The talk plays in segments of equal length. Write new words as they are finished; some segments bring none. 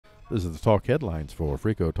This is the Talk Headlines for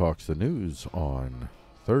Frico Talks the News on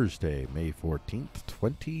Thursday, May 14th,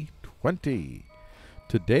 2020.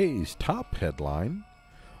 Today's top headline,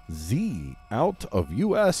 Z out of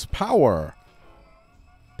U.S. power.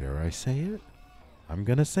 Dare I say it? I'm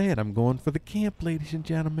going to say it. I'm going for the camp, ladies and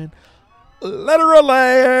gentlemen.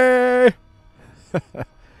 Literally!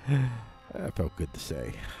 That felt good to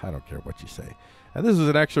say. I don't care what you say. And this is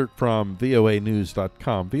an excerpt from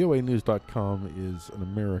voanews.com. voanews.com is an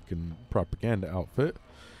American propaganda outfit.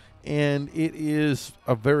 And it is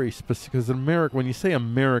a very specific, because when you say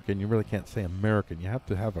American, you really can't say American. You have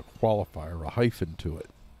to have a qualifier, a hyphen to it.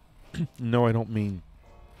 No, I don't mean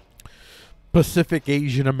Pacific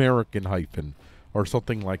Asian American hyphen or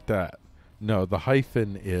something like that. No, the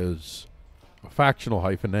hyphen is a factional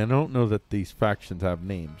hyphen. And I don't know that these factions have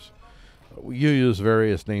names. You use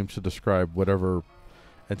various names to describe whatever,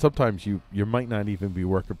 and sometimes you might not even be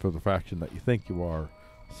working for the faction that you think you are.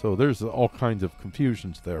 So there's all kinds of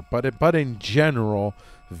confusions there. But in general,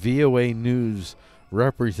 VOA News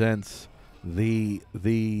represents the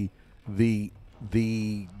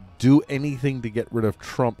do anything to get rid of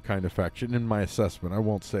Trump kind of faction. In my assessment, I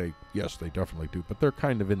won't say yes, they definitely do, but they're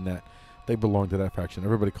kind of in that. They belong to that faction.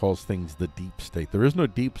 Everybody calls things the deep state. There is no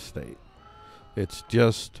deep state. It's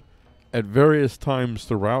just, at various times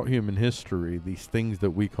throughout human history, these things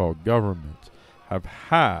that we call governments have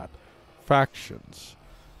had factions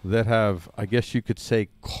that have, I guess you could say,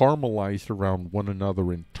 caramelized around one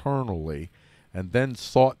another internally and then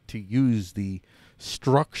sought to use the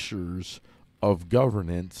structures of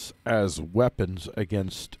governance as weapons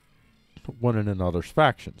against one another's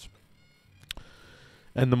factions.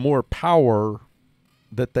 And the more power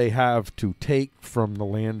that they have to take from the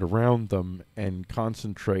land around them and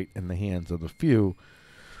concentrate in the hands of the few,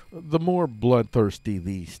 the more bloodthirsty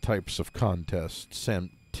these types of contests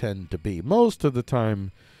tend to be. Most of the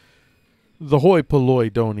time, the hoi polloi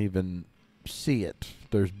don't even see it.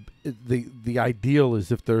 The ideal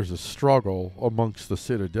is if there's a struggle amongst the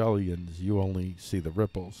Citadelians, you only see the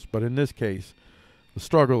ripples. But in this case, the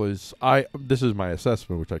struggle is, this is my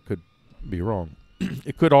assessment, which I could be wrong.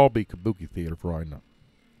 It could all be kabuki theater for all I know.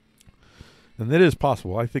 And it is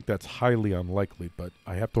possible. I think that's highly unlikely, but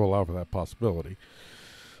I have to allow for that possibility.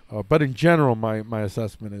 But in general, my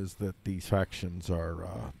assessment is that these factions are,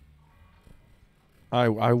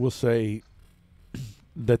 I will say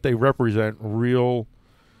that they represent real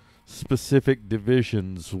specific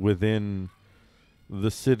divisions within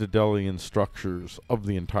the Citadelian structures of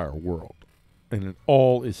the entire world. And it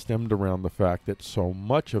all is stemmed around the fact that so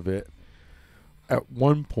much of it, at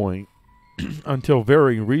one point, until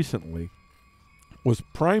very recently, was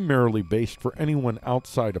primarily based for anyone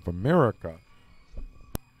outside of America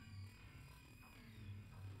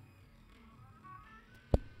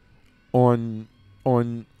on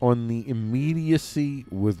the immediacy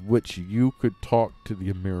with which you could talk to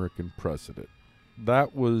the American president.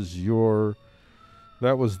 That was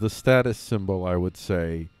the status symbol, I would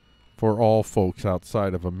say, for all folks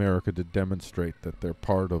outside of America to demonstrate that they're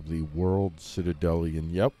part of the world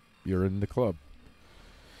Citadelian. Yep, you're in the club.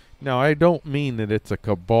 Now, I don't mean that it's a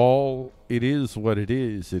cabal. It is what it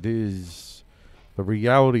is. It is the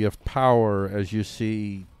reality of power as you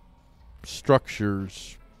see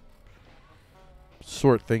structures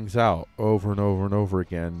sort things out over and over and over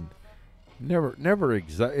again. Never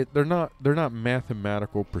exact. They're not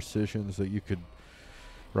mathematical precisions that you could,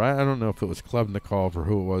 right? I don't know if it was Klebnikov or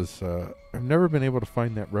who it was. I've never been able to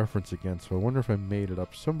find that reference again, so I wonder if I made it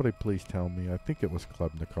up. Somebody please tell me. I think it was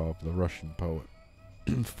Klebnikov, the Russian poet.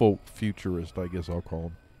 Folk futurist, I guess I'll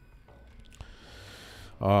call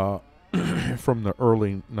him. From the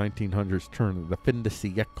early 1900s, turn of the fin de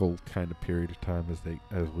siècle kind of period of time,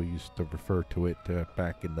 as we used to refer to it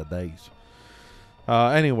back in the days.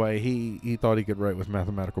 Anyway, he thought he could write with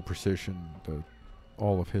mathematical precision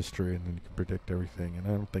all of history, and then he could predict everything. And I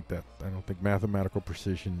don't think mathematical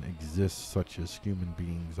precision exists such as human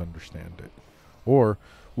beings understand it, or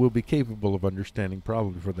will be capable of understanding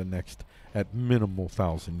probably for the next, at minimal,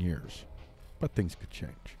 1,000 years. But things could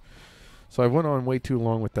change. So I went on way too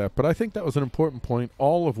long with that, but I think that was an important point,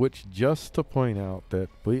 all of which just to point out that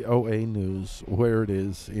VOA News, where it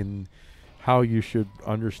is in how you should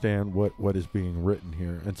understand what is being written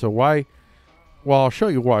here. And so well, I'll show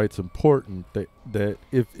you why it's important that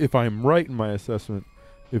if I'm right in my assessment,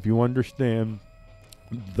 if you understand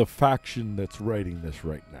the faction that's writing this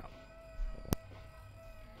right now.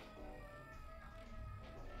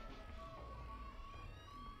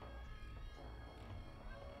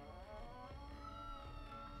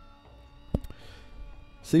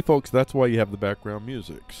 See, folks, that's why you have the background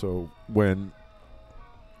music. So when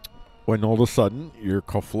when all of a sudden you're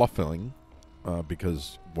kerfluffling,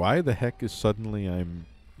 because why the heck is suddenly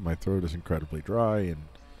my throat is incredibly dry and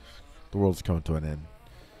the world's coming to an end,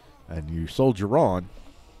 and you soldier on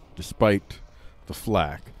despite the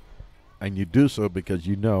flack, and you do so because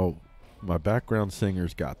you know my background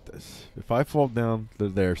singer's got this. If I fall down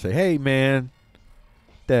there, say, hey man,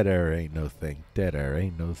 dead air ain't no thing. Dead air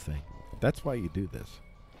ain't no thing. That's why you do this.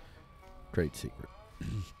 Trade secret.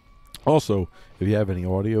 Also, if you have any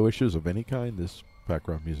audio issues of any kind, this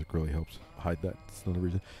background music really helps hide that. That's another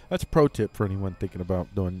reason. That's a pro tip for anyone thinking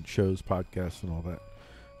about doing shows, podcasts, and all that.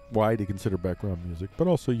 Why to consider background music, but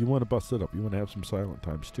also you want to bust it up. You want to have some silent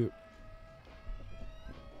times too.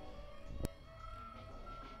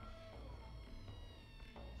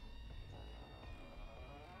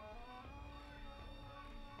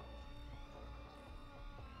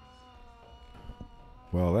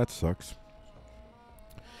 Well, that sucks.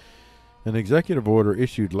 An executive order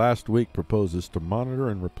issued last week proposes to monitor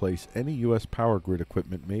and replace any U.S. power grid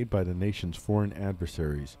equipment made by the nation's foreign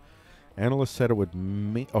adversaries. Analysts said it would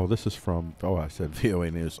this is from, I said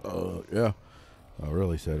VOA News. Yeah, I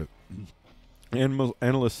really said it.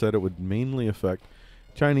 Analysts said it would mainly affect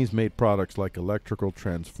Chinese-made products like electrical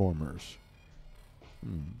transformers.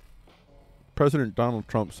 President Donald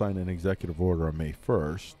Trump signed an executive order on May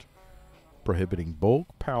 1st prohibiting bulk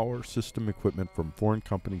power system equipment from foreign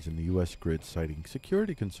companies in the U.S. grid, citing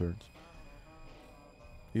security concerns.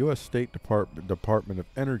 The U.S. State Department of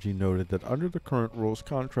Energy noted that under the current rules,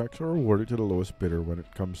 contracts are awarded to the lowest bidder when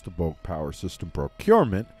it comes to bulk power system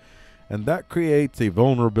procurement, and that creates a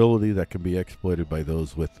vulnerability that can be exploited by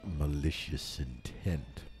those with malicious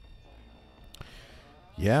intent.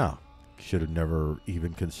 Yeah, should have never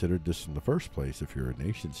even considered this in the first place if you're a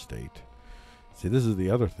nation state. See, this is the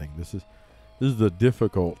other thing. This is the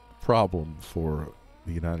difficult problem for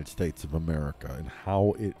the United States of America and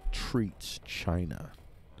how it treats China.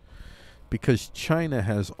 Because China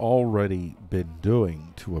has already been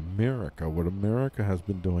doing to America what America has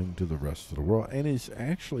been doing to the rest of the world and is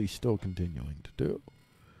actually still continuing to do.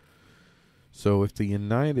 So if the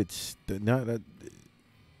United States,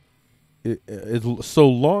 so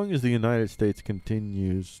long as the United States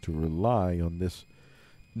continues to rely on this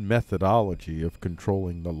methodology of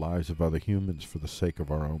controlling the lives of other humans for the sake of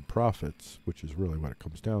our own profits, which is really what it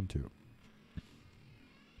comes down to.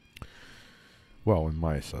 Well, in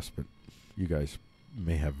my assessment, you guys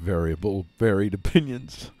may have varied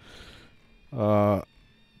opinions.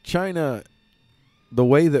 China, the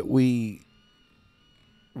way that we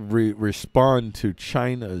respond to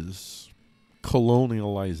China's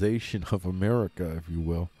colonialization of America, if you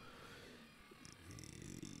will,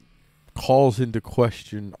 calls into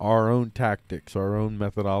question our own tactics, our own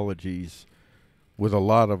methodologies with a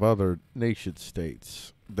lot of other nation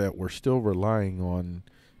states that we're still relying on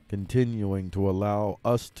continuing to allow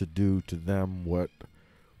us to do to them what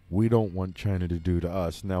we don't want China to do to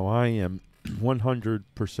us. Now, I am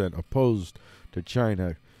 100% opposed to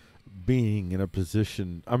China being in a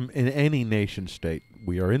position, in any nation state.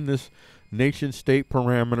 We are in this nation state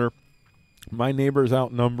parameter. My neighbors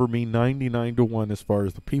outnumber me 99-1 as far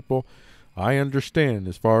as the people. I understand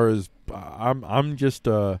as far as I'm just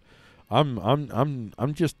a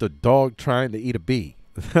dog trying to eat a bee.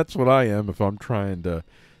 That's what I am if I'm trying to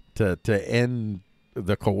end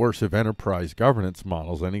the coercive enterprise governance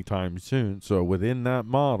models anytime soon. So within that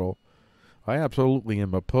model, I absolutely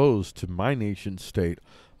am opposed to my nation state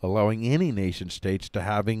allowing any nation states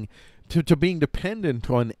to being dependent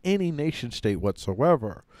on any nation state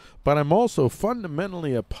whatsoever. But I'm also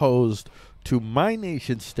fundamentally opposed to my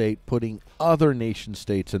nation state putting other nation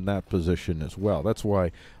states in that position as well. That's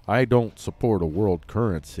why I don't support a world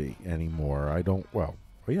currency anymore. I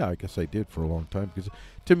guess I did for a long time, because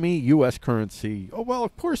to me, U.S. currency,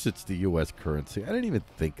 of course it's the U.S. currency. I didn't even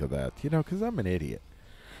think of that, because I'm an idiot.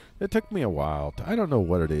 It took me a while. I don't know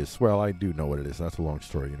what it is. Well, I do know what it is. That's a long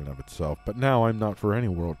story in and of itself. But now I'm not for any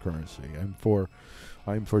world currency.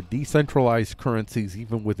 I'm for decentralized currencies,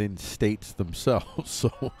 even within states themselves.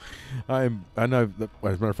 So, as a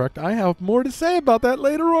matter of fact, I have more to say about that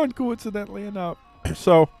later on, coincidentally enough.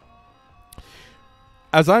 So,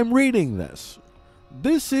 as I'm reading this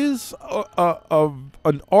is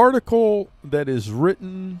an article that is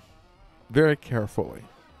written very carefully.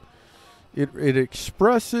 It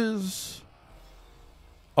expresses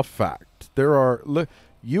a fact. There are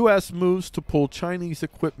U.S. moves to pull Chinese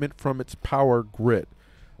equipment from its power grid.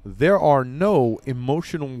 There are no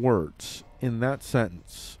emotional words in that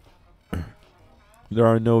sentence. There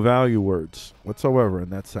are no value words whatsoever in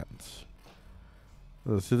that sentence.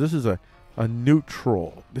 So this is a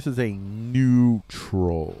neutral. This is a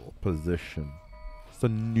neutral position. It's a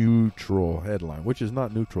neutral headline, which is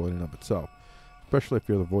not neutral in and of itself, especially if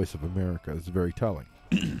you're the voice of America. It's very telling.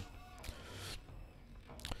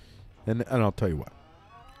 And I'll tell you what.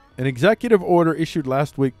 An executive order issued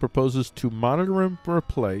last week proposes to monitor and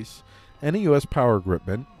replace any U.S. power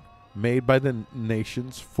equipment made by the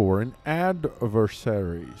nation's foreign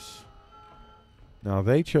adversaries. Now,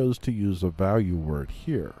 they chose to use a value word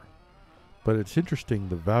here, but it's interesting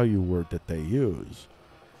the value word that they use,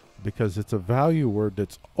 because it's a value word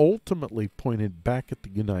that's ultimately pointed back at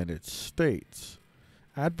the United States.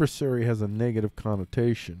 Adversary has a negative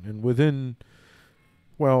connotation, and within,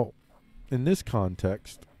 well, in this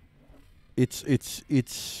context, it's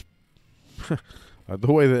the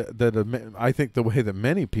way that I think the way that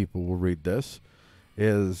many people will read this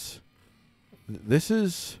is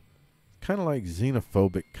kind of like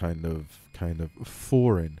xenophobic kind of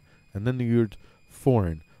foreign, and then the word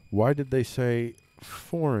foreign. Why did they say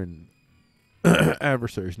foreign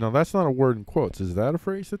adversaries? Now, that's not a word in quotes. Is that a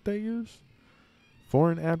phrase that they use?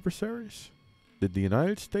 Foreign adversaries? Did the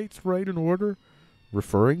United States write an order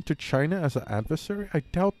referring to China as an adversary? I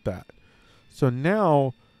doubt that. So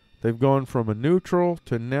now they've gone from a neutral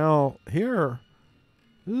to now here.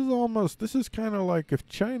 This is kind of like if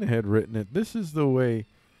China had written it. This is the way.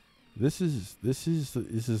 This is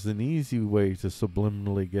an easy way to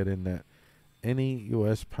subliminally get in that any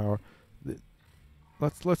U.S. power.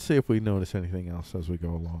 Let's see if we notice anything else as we go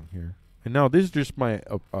along here. And now this is just my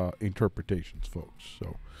interpretations, folks.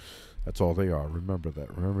 So that's all they are. Remember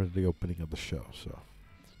that. Remember the opening of the show. So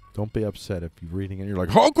don't be upset if you're reading and you're like,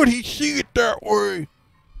 how could he see it that way?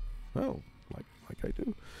 Well, like I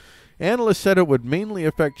do. Analysts said it would mainly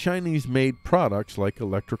affect Chinese-made products like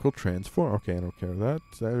electrical transform. Okay, I don't care that.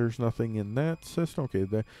 There's nothing in that system. Okay,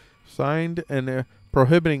 they signed and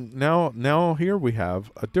prohibiting. Now here we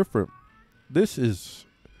have a different. This is.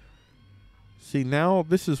 See, now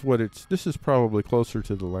this is what it's. This is probably closer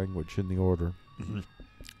to the language in the order.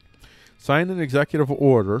 Signed an executive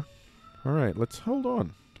order. All right, let's hold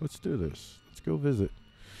on. Let's do this. Let's go visit.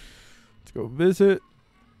 Let's go visit.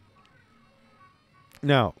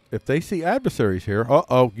 Now, if they see adversaries here,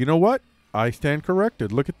 you know what? I stand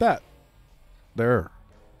corrected. Look at that. There.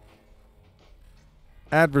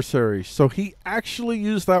 Adversaries. So he actually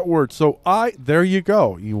used that word. So there you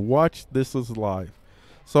go. You watched this as live.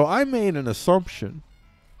 So I made an assumption,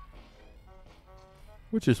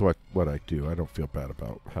 which is what I do. I don't feel bad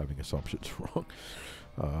about having assumptions wrong.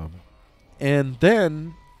 And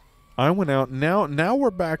then I went out. Now we're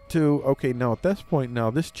back to, okay, now at this point, now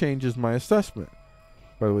this changes my assessment.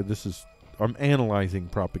 By the way, I'm analyzing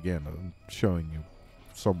propaganda. I'm showing you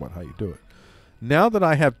somewhat how you do it. Now that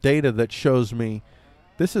I have data that shows me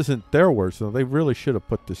this isn't their words, so they really should have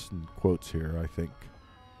put this in quotes here, I think.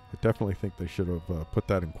 I definitely think they should have put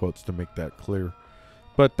that in quotes to make that clear.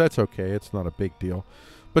 But that's okay. It's not a big deal.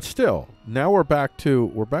 But still, now we're back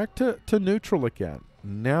to neutral again.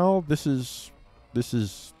 Now this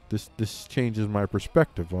changes my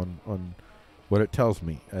perspective on what it tells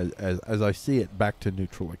me as I see it back to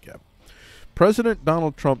neutral again. President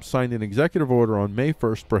Donald Trump signed an executive order on May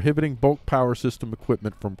 1st prohibiting bulk power system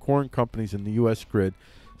equipment from foreign companies in the U.S. grid,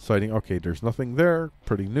 citing, okay, there's nothing there,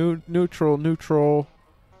 pretty neutral,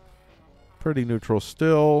 pretty neutral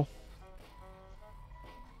still.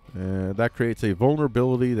 That creates a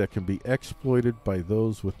vulnerability that can be exploited by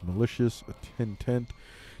those with malicious intent.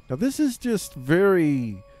 Now, this is just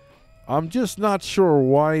very... I'm just not sure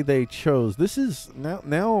why they chose. This is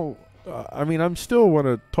now I mean, I'm still want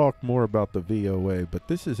to talk more about the VOA, but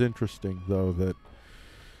this is interesting, though,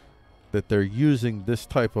 that they're using this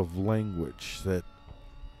type of language.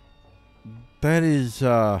 That is,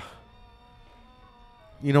 you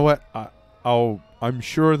know what? I'm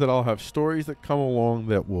sure that I'll have stories that come along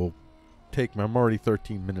that will take me. I'm already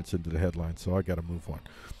 13 minutes into the headline, so I got to move on.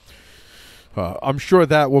 I'm sure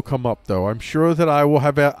that will come up, though. I'm sure that I will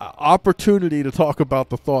have an opportunity to talk about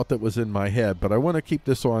the thought that was in my head, but I want to keep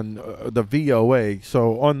this on the VOA.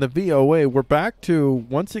 So on the VOA, we're back to,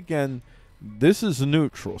 once again, this is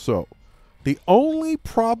neutral. So the only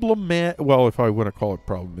problem, well, if I want to call it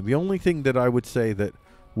problem, the only thing that I would say that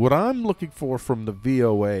what I'm looking for from the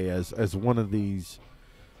VOA as one of these,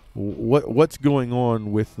 what's going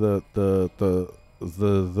on with the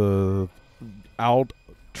out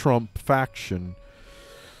Trump faction.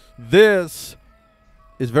 This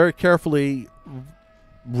is very carefully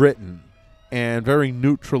written and very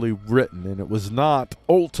neutrally written, and it was not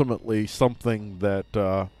ultimately something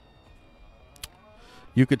that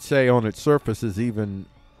you could say on its surface is even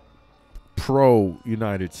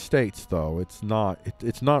pro-United States, though. It's not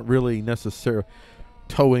really necessary.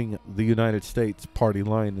 towing the United States party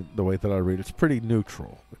line the way that I read. It's pretty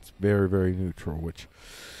neutral. It's very, very neutral, which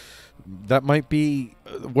that might be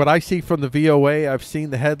what I see from the VOA. I've seen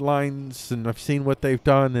the headlines and I've seen what they've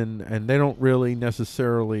done, and they don't really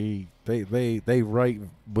necessarily, they write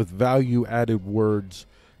with value-added words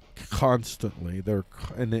constantly.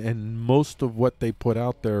 And most of what they put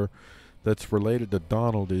out there that's related to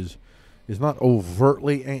Donald is not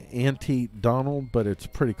overtly anti-Donald, but it's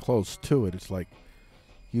pretty close to it. It's like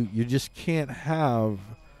you just can't have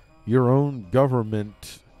your own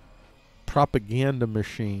government propaganda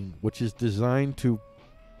machine, which is designed to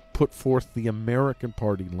put forth the American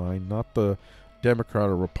party line, not the Democrat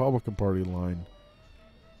or Republican party line,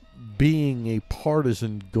 being a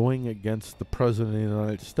partisan going against the President of the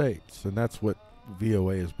United States. And that's what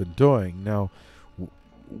VOA has been doing. Now,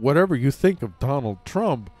 whatever you think of Donald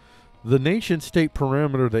Trump, the nation-state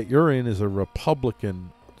parameter that you're in is a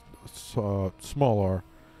Republican, small r,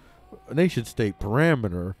 nation-state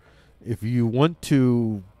parameter. If you want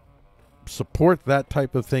to support that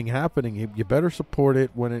type of thing happening, you better support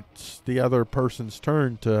it when it's the other person's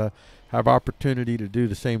turn to have opportunity to do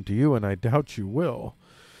the same to you, and I doubt you will.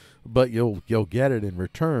 But you'll get it in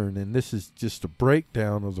return, and this is just a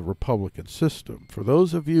breakdown of the Republican system. For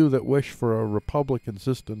those of you that wish for a Republican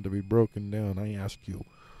system to be broken down, I ask you,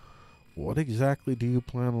 what exactly do you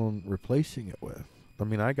plan on replacing it with? I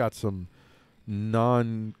mean, I got some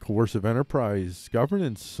non-coercive enterprise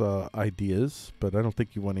governance ideas, but I don't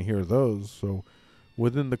think you want to hear those. So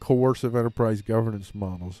within the coercive enterprise governance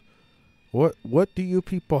models, what do you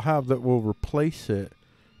people have that will replace it,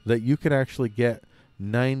 that you can actually get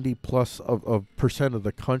 90+ of percent of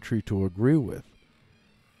the country to agree with?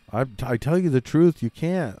 I tell you the truth, you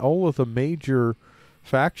can't. All of the major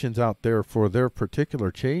factions out there for their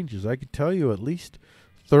particular changes, I could tell you at least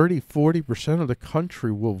 30-40% of the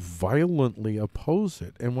country will violently oppose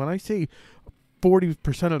it. And when I say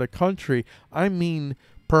 40% of the country, I mean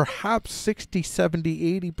perhaps 60,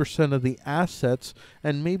 70, 80% of the assets,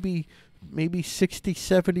 and maybe 60,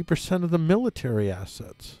 70% of the military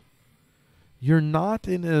assets. You're not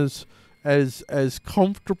in as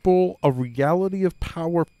comfortable a reality of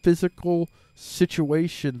power physical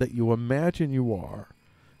situation that you imagine you are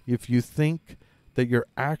if you think that you're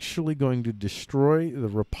actually going to destroy the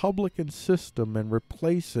Republican system and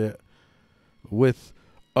replace it with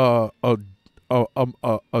a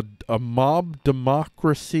mob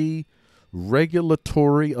democracy,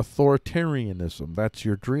 regulatory authoritarianism. That's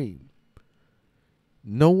your dream.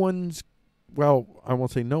 No one's, well, I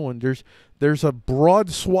won't say no one. There's a broad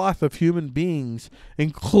swath of human beings,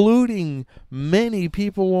 including many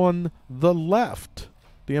people on the left,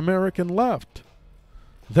 the American left,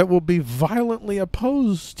 that will be violently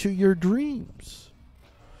opposed to your dreams.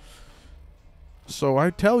 So I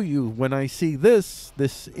tell you, when I see this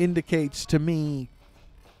indicates to me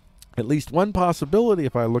at least one possibility.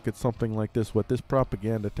 If I look at something like this, what this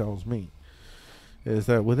propaganda tells me is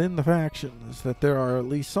that within the factions, that there are at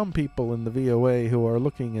least some people in the VOA who are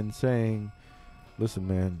looking and saying, listen,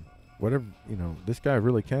 man, whatever, this guy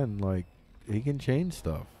really can, he can change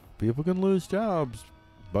stuff. People can lose jobs.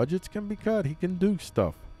 Budgets can be cut. He can do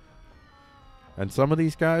stuff. And some of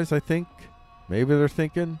these guys, I think, maybe they're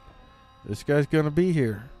thinking, this guy's going to be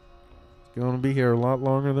here. He's going to be here a lot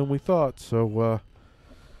longer than we thought. So,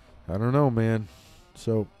 I don't know, man.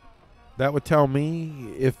 So, that would tell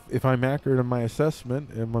me, if I'm accurate in my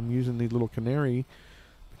assessment, and I'm using the little canary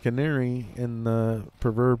in the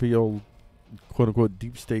proverbial, quote-unquote,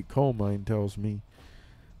 deep state coal mine, tells me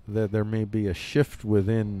that there may be a shift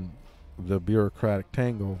within the bureaucratic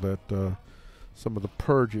tangle, that some of the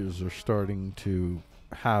purges are starting to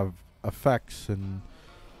have effects, and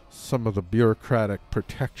some of the bureaucratic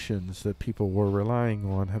protections that people were relying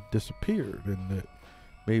on have disappeared, and that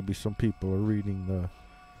maybe some people are reading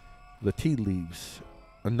the tea leaves.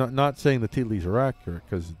 I'm not saying the tea leaves are accurate,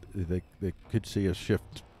 because they could see a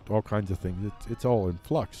shift, all kinds of things. It's all in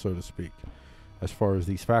flux, so to speak, as far as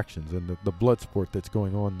these factions and the blood sport that's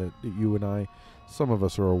going on, that you and I, some of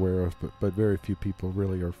us are aware of, but very few people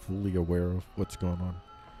really are fully aware of what's going on.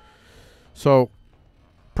 So,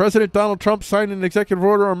 President Donald Trump signed an executive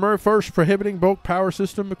order on May 1st prohibiting bulk power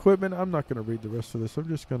system equipment. I'm not going to read the rest of this. I'm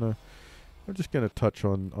just going to touch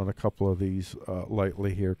on a couple of these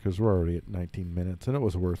lightly here, because we're already at 19 minutes, and it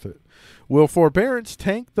was worth it. Will forbearance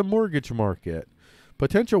tank the mortgage market?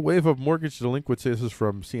 Potential wave of mortgage delinquency. This is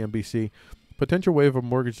from CNBC. Potential wave of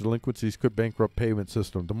mortgage delinquencies could bankrupt payment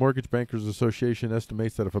system. The Mortgage Bankers Association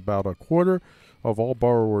estimates that if about a quarter of all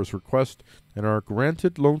borrowers request and are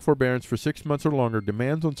granted loan forbearance for 6 months or longer,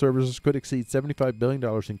 demands on services could exceed $75 billion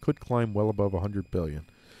and could climb well above $100 billion.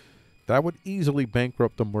 That would easily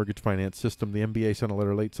bankrupt the mortgage finance system. The NBA sent a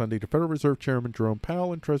letter late Sunday to Federal Reserve Chairman Jerome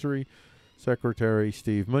Powell and Treasury Secretary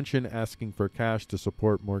Steve Mnuchin asking for cash to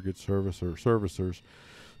support mortgage servicers.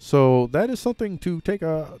 So that is something to take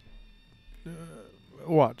a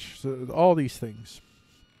watch. So all these things.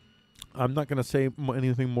 I'm not going to say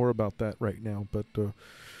anything more about that right now, but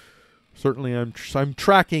certainly I'm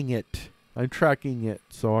tracking it. I'm tracking it,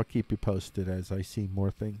 so I'll keep you posted as I see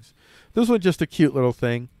more things. This was just a cute little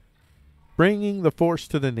thing. Bringing the Force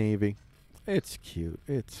to the Navy. It's cute.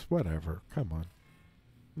 It's whatever. Come on.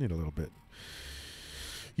 Need a little bit.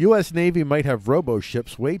 U.S. Navy might have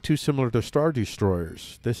robo-ships way too similar to Star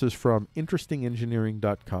Destroyers. This is from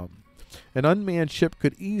interestingengineering.com. An unmanned ship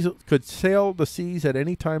could sail the seas at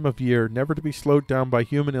any time of year, never to be slowed down by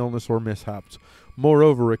human illness or mishaps.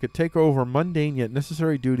 Moreover, it could take over mundane yet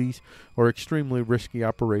necessary duties or extremely risky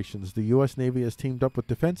operations. The U.S. Navy has teamed up with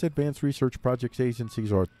Defense Advanced Research Projects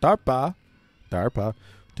Agencies, or DARPA,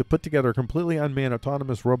 to put together a completely unmanned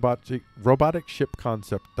autonomous robotic ship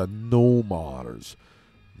concept, the NOMARS.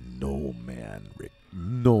 No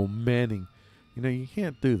manning. You know, you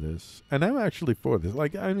can't do this. And I'm actually for this.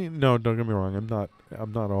 Like, I mean, no, don't get me wrong.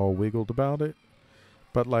 I'm not all wiggled about it.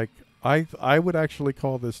 But like, I would actually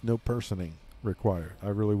call this no personing required. I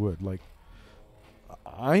really would. Like,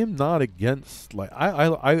 I am not against, like,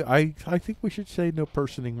 I think we should say no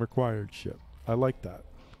personing required ship. I like that.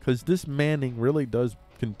 Because this manning really does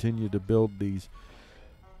continue to build these,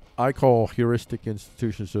 I call heuristic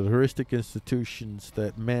institutions. So the heuristic institutions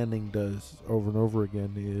that Manning does over and over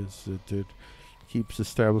again is it keeps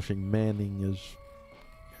establishing Manning as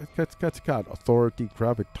that's got authority,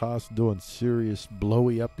 gravitas, doing serious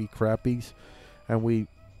blowy uppy crappies, and we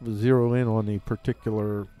zero in on the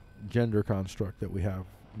particular gender construct that we have,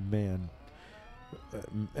 man.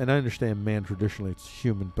 And I understand man traditionally it's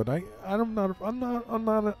human, but I'm not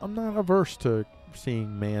averse to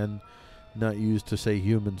seeing man not used to say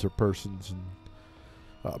humans or persons, and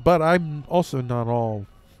but I'm also not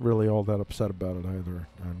really all that upset about it either.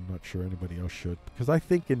 I'm not sure anybody else should, because I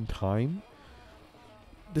think in time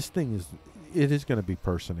this thing is going to be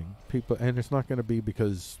personing people, and it's not going to be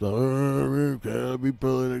because gotta be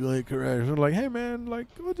politically correct. They're like, hey man, like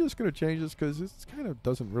we're just going to change this because it's kind of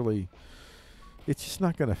doesn't really. It's just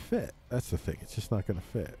not going to fit. That's the thing. It's just not going to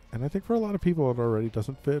fit, and I think for a lot of people it already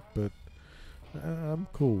doesn't fit. But I'm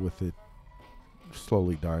cool with it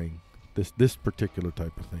slowly dying, this particular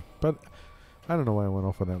type of thing. But I don't know why I went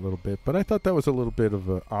off on that little bit, but I thought that was a little bit of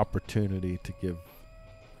an opportunity to give,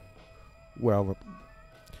 well,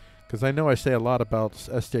 because I know I say a lot about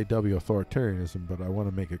SJW authoritarianism, but I want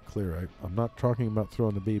to make it clear I'm not talking about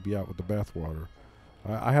throwing the baby out with the bathwater.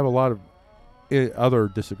 I have a lot of other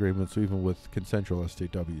disagreements even with consensual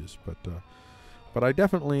SJWs, but I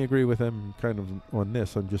definitely agree with them kind of on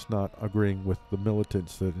this. I'm just not agreeing with the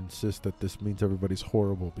militants that insist that this means everybody's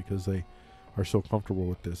horrible because they are so comfortable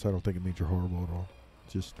with this. I don't think it means you're horrible at all.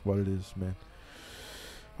 It's just what it is, man.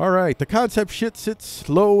 All right. The concept shit sits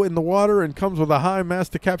low in the water and comes with a high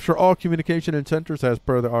mast to capture all communication and centers. As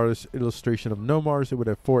per the artist's illustration of NOMARS, it would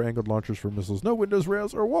have 4 angled launchers for missiles, no windows,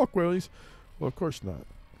 rails, or walkways. Well, of course not.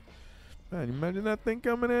 Man, imagine that thing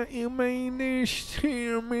coming at you, man. This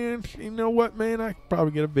here, man. You know what, man? I could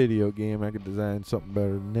probably get a video game. I could design something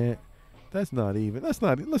better than that. That's not.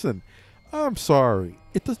 Listen, I'm sorry.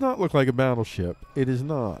 It does not look like a battleship. It is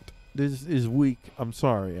not. This is weak. I'm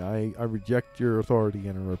sorry. I reject your authority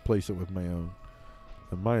and I replace it with my own.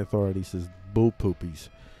 And my authority says bull poopies.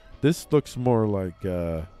 This looks more like,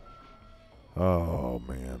 oh,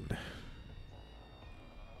 man.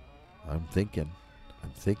 I'm thinking.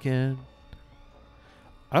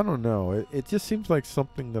 I don't know. It just seems like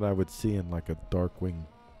something that I would see in like a Darkwing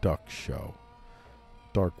Duck show.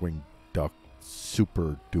 Darkwing Duck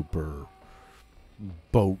super duper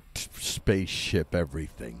boat, spaceship,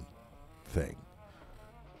 everything thing.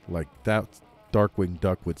 Like that Darkwing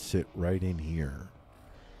Duck would sit right in here.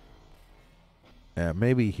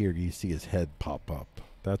 Maybe here you see his head pop up.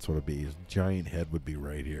 That's what it'd be. His giant head would be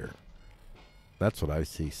right here. That's what I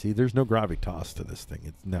see. See, there's no gravitas to this thing.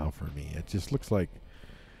 It's now for me. It just looks like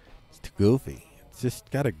it's too goofy. It's just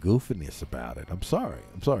got a goofiness about it. I'm sorry.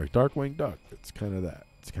 Darkwing Duck. It's kind of that.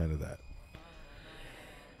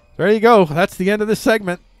 There you go. That's the end of this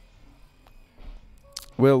segment.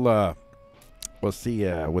 We'll see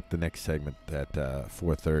with the next segment at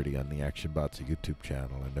 4:30 on the Action Bots YouTube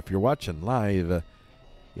channel. And if you're watching live,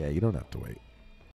 you don't have to wait.